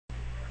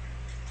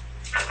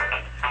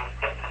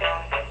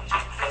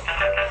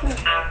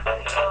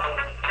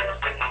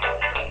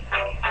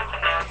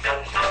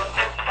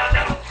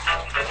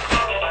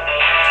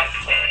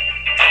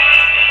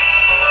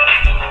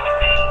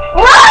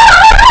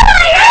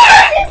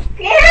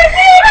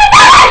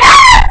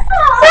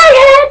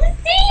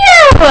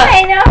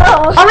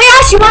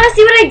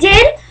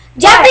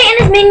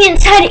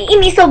tried to eat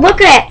me, so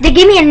look at it. They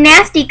gave me a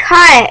nasty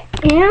cut.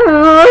 Ew.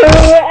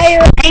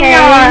 I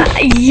know.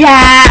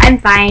 Yeah, I'm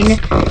fine.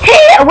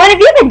 Hey, what have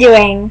you been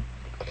doing?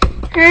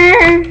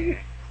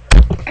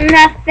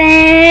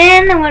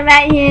 Nothing. What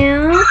about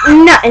you?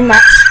 Nothing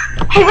much.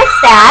 Hey,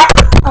 what's that?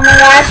 Oh my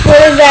gosh,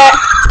 what is that?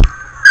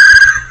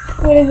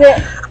 What is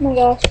it? Oh my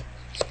gosh.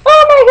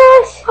 Oh my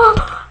gosh.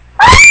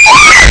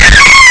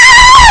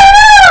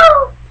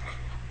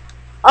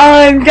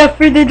 I'm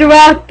Jeffery the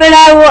giraffe, and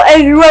I will,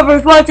 and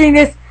whoever's watching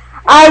this,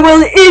 I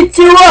will eat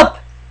you up.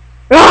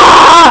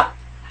 Ah!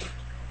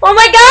 Oh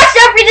my gosh,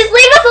 Jeffery, just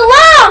leave us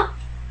alone.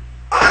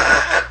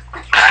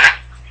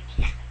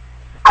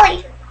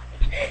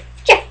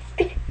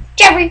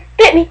 Jeffery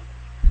bit me.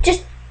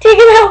 Just take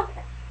him out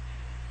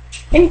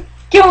and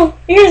kill him.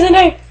 Here's a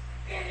knife.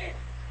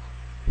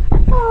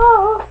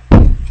 Oh.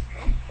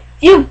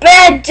 You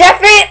bad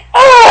Jeffery.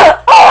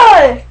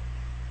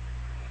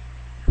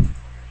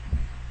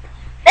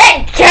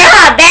 Thank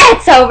God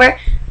that's over.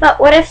 But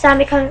what if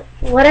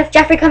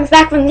Jeffery comes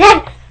back from the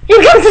dead?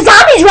 Here comes the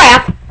zombie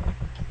giraffe.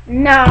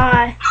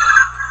 Nah.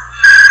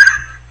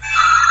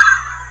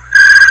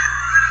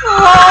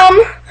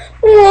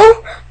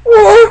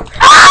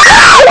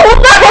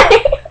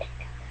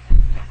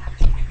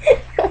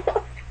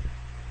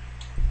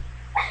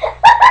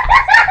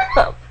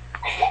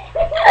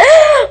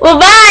 Well,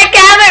 bye.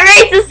 Comment,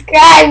 rate,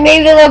 subscribe.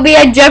 Maybe there'll be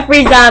a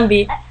Jeffery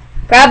zombie.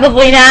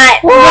 Probably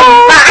not.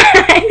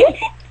 Bye.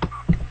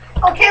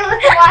 Okay,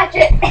 let's watch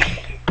it.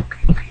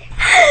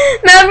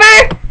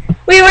 Remember?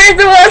 We were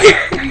supposed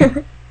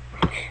to...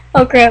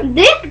 Oh, crap.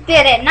 Dick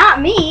did it, not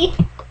me.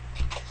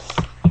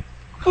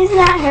 Isn't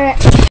that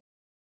hurt?